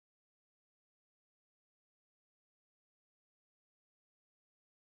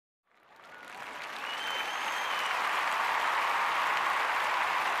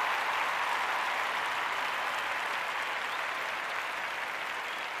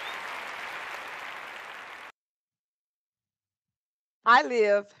I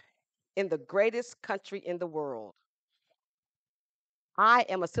live in the greatest country in the world. I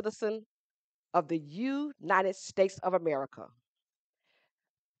am a citizen of the United States of America.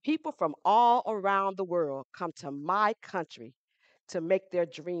 People from all around the world come to my country to make their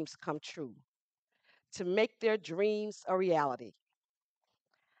dreams come true, to make their dreams a reality.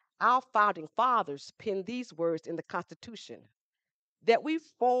 Our founding fathers penned these words in the Constitution that we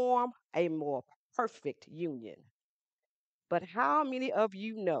form a more perfect union. But how many of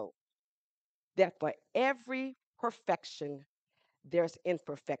you know that for every perfection, there's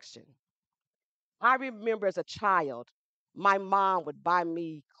imperfection? I remember as a child, my mom would buy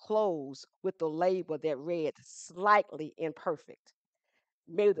me clothes with the label that read slightly imperfect.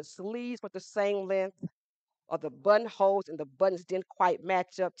 Maybe the sleeves were the same length, or the buttonholes and the buttons didn't quite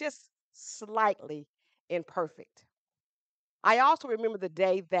match up, just slightly imperfect. I also remember the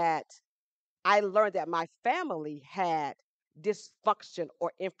day that I learned that my family had dysfunction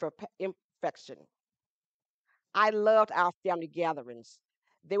or imperfection. I loved our family gatherings.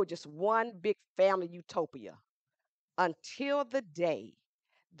 They were just one big family utopia until the day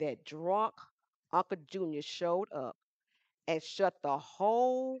that drunk Uncle Junior showed up and shut the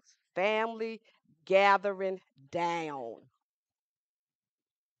whole family gathering down.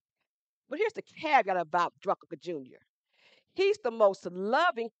 But here's the caveat about drunk Uncle Junior. He's the most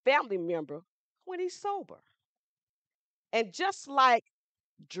loving family member when he's sober. And just like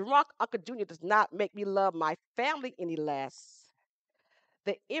drunk Uncle Junior does not make me love my family any less,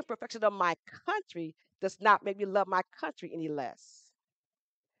 the imperfection of my country does not make me love my country any less.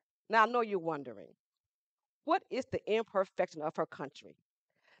 Now, I know you're wondering, what is the imperfection of her country?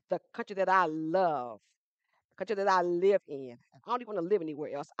 The country that I love, the country that I live in. I don't even want to live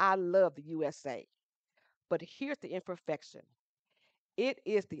anywhere else. I love the USA. But here's the imperfection, it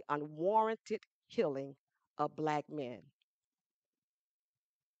is the unwarranted killing of Black men.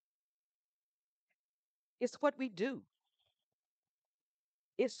 It's what we do,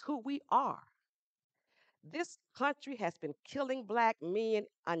 it's who we are. This country has been killing Black men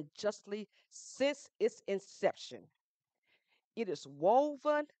unjustly since its inception. It is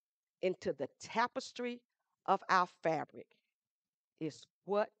woven into the tapestry of our fabric. It's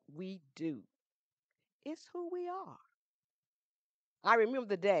what we do, it's who we are. I remember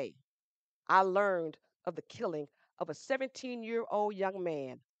the day I learned of the killing of a 17-year-old young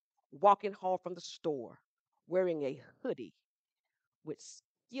man walking home from the store wearing a hoodie with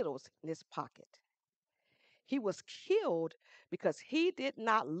Skittles in his pocket. He was killed because he did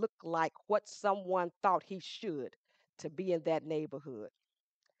not look like what someone thought he should to be in that neighborhood.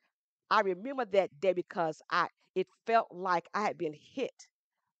 I remember that day because I it felt like I had been hit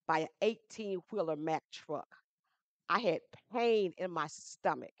by an 18-wheeler Mack truck. I had pain in my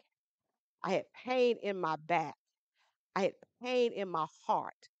stomach. I had pain in my back. I had pain in my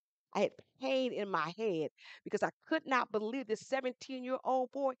heart. I had pain in my head because I could not believe this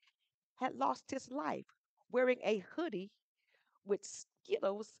 17-year-old boy had lost his life wearing a hoodie with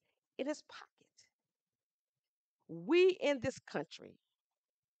Skittles in his pocket. We in this country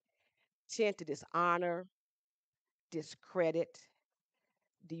tend to dishonor, discredit,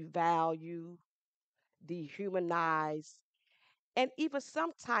 devalue, dehumanize, and even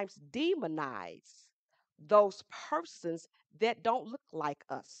sometimes demonize those persons that don't look like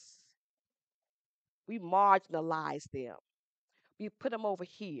us. We marginalize them. We put them over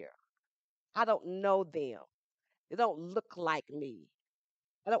here. I don't know them. They don't look like me.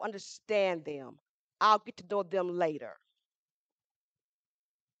 I don't understand them. I'll get to know them later.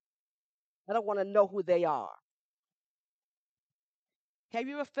 I don't want to know who they are. Have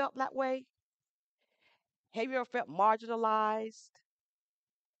you ever felt that way? Have you ever felt marginalized,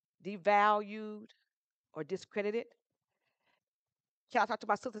 devalued, or discredited? Can I talk to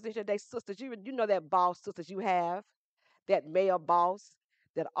my sisters here today? Sisters, you know that boss, sisters, you have, that male boss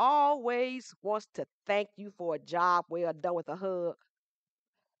that always wants to thank you for a job well done with a hug.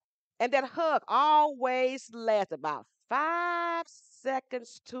 And that hug always lasts about 5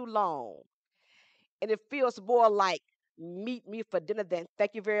 seconds too long. And it feels more like meet me for dinner than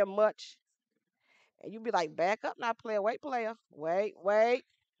thank you very much. And you be like, back up now, player. Wait, player. Wait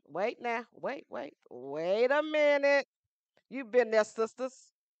now. Wait a minute. You've been there,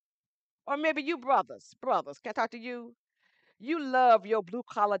 sisters. Or maybe you brothers. Brothers, can I talk to you? You love your blue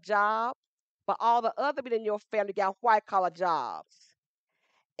collar job, but all the other men in your family got white collar jobs.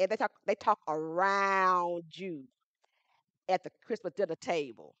 And they talk around you at the Christmas dinner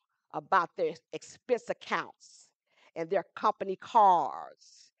table about their expense accounts and their company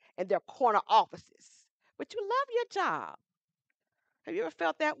cars and their corner offices. But you love your job. Have you ever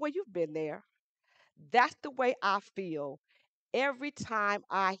felt that way? You've been there. That's the way I feel every time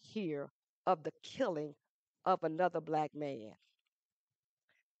I hear of the killing of another black man.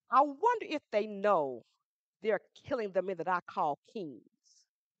 I wonder if they know they're killing the men that I call kings,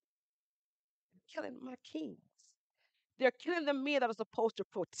 killing my kings. They're killing the men that are supposed to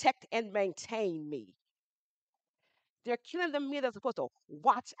protect and maintain me. They're killing the men that are supposed to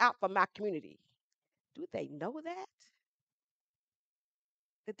watch out for my community. Do they know that?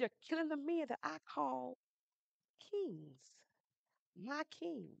 That they're killing the men that I call kings, my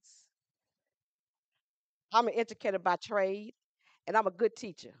kings. I'm an educator by trade, and I'm a good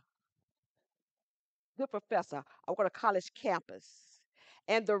teacher, good professor. I work on a college campus.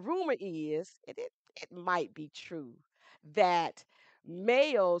 And the rumor is, and it might be true, that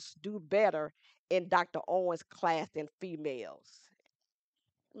males do better in Dr. Owens' class than females.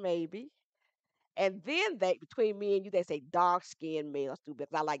 Maybe. And then they, between me and you, they say dark skinned males do better.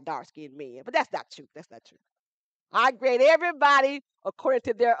 I like dark skinned men, but that's not true. That's not true. I grade everybody according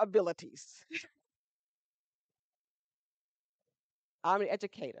to their abilities. I'm an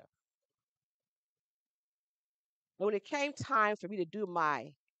educator. When it came time for me to do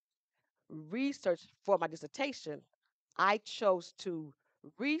my research for my dissertation, I chose to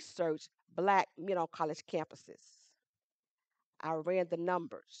research black men on college campuses. I ran the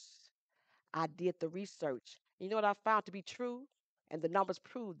numbers. I did the research. You know what I found to be true? And the numbers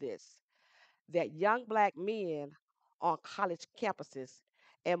prove this, that young black men on college campuses,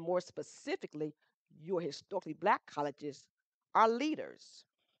 and more specifically, your historically black colleges, are leaders.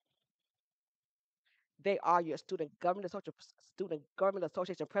 They are your student government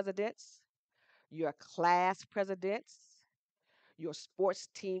association presidents, your class presidents, your sports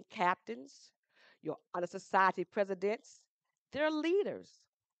team captains, your honor society presidents. They're leaders.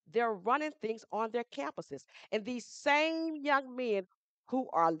 They're running things on their campuses. And these same young men who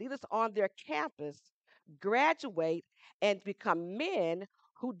are leaders on their campus graduate and become men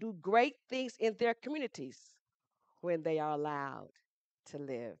who do great things in their communities when they are allowed to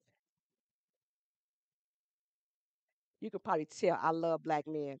live. You can probably tell I love black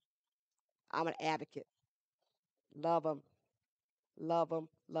men. I'm an advocate. Love them, love them,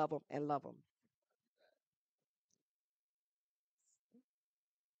 love them, and love them.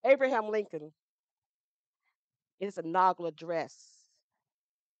 Abraham Lincoln, in his inaugural address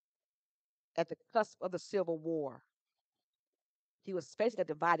at the cusp of the Civil War, he was facing a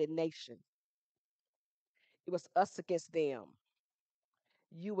divided nation. It was us against them,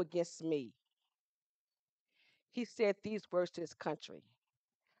 you against me. He said these words to his country: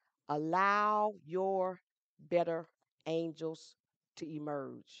 allow your better angels to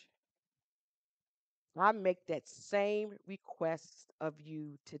emerge. I make that same request of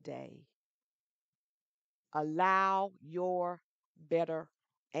you today. Allow your better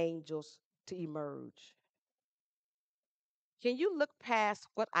angels to emerge. Can you look past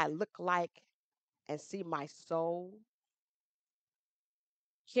what I look like and see my soul?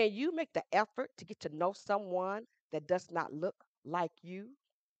 Can you make the effort to get to know someone that does not look like you?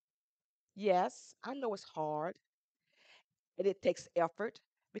 Yes, I know it's hard and it takes effort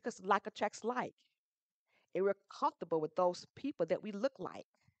because like attracts like. And we're comfortable with those people that we look like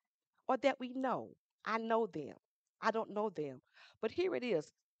or that we know. I know them. I don't know them. But here it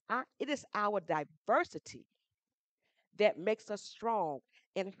is. It is our diversity that makes us strong.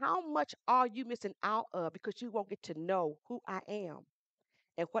 And how much are you missing out of because you won't get to know who I am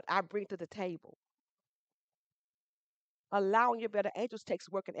and what I bring to the table? Allowing your better angels takes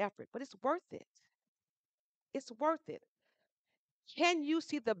work and effort, but it's worth it. It's worth it. Can you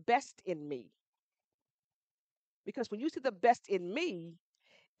see the best in me? Because when you see the best in me,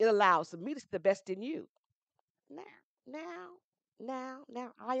 it allows me to see the best in you. Now, now,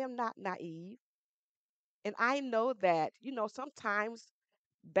 now, I am not naive. And I know that, sometimes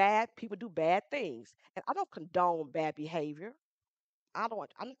bad people do bad things. And I don't condone bad behavior. I'm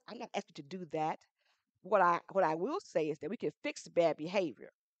not asking you to do that. What I will say is that we can fix bad behavior.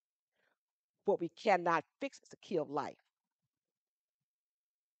 What we cannot fix is to kill life.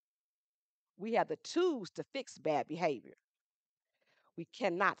 We have the tools to fix bad behavior. We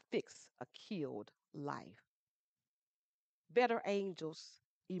cannot fix a killed life. Better angels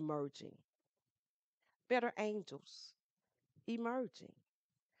emerging. Better angels emerging.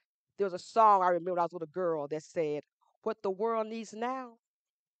 There was a song I remember when I was a little girl that said, what the world needs now,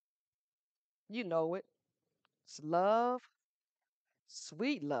 you know it. It's love,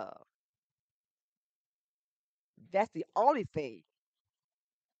 sweet love. That's the only thing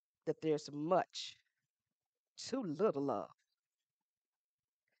that there's much too little of.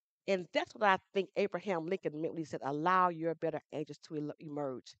 And that's what I think Abraham Lincoln meant when he said, allow your better angels to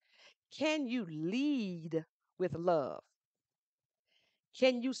emerge. Can you lead with love?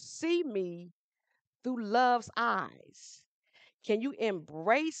 Can you see me through love's eyes? Can you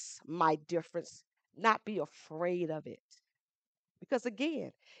embrace my difference, not be afraid of it? Because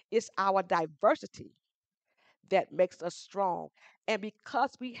again, it's our diversity that makes us strong. And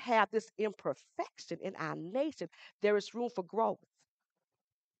because we have this imperfection in our nation, there is room for growth.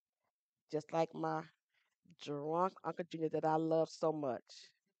 Just like my drunk Uncle Junior that I love so much.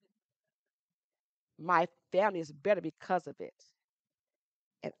 My family is better because of it.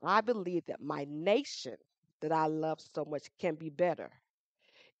 And I believe that my nation that I love so much can be better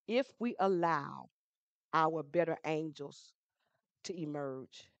if we allow our better angels to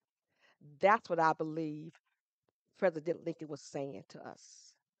emerge. That's what I believe President Lincoln was saying to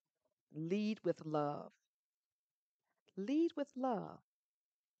us. Lead with love. Lead with love.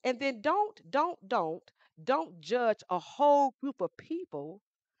 And then don't judge a whole group of people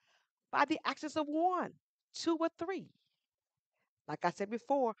by the actions of one, two, or three. Like I said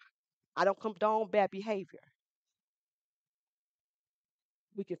before, I don't condone bad behavior.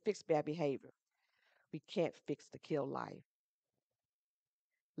 We can fix bad behavior. We can't fix the kill life.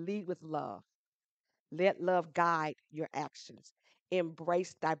 Lead with love. Let love guide your actions.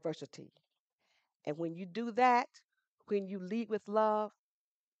 Embrace diversity. And when you do that, when you lead with love,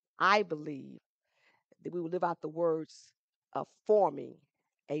 I believe that we will live out the words of forming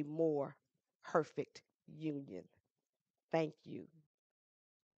a more perfect union. Thank you.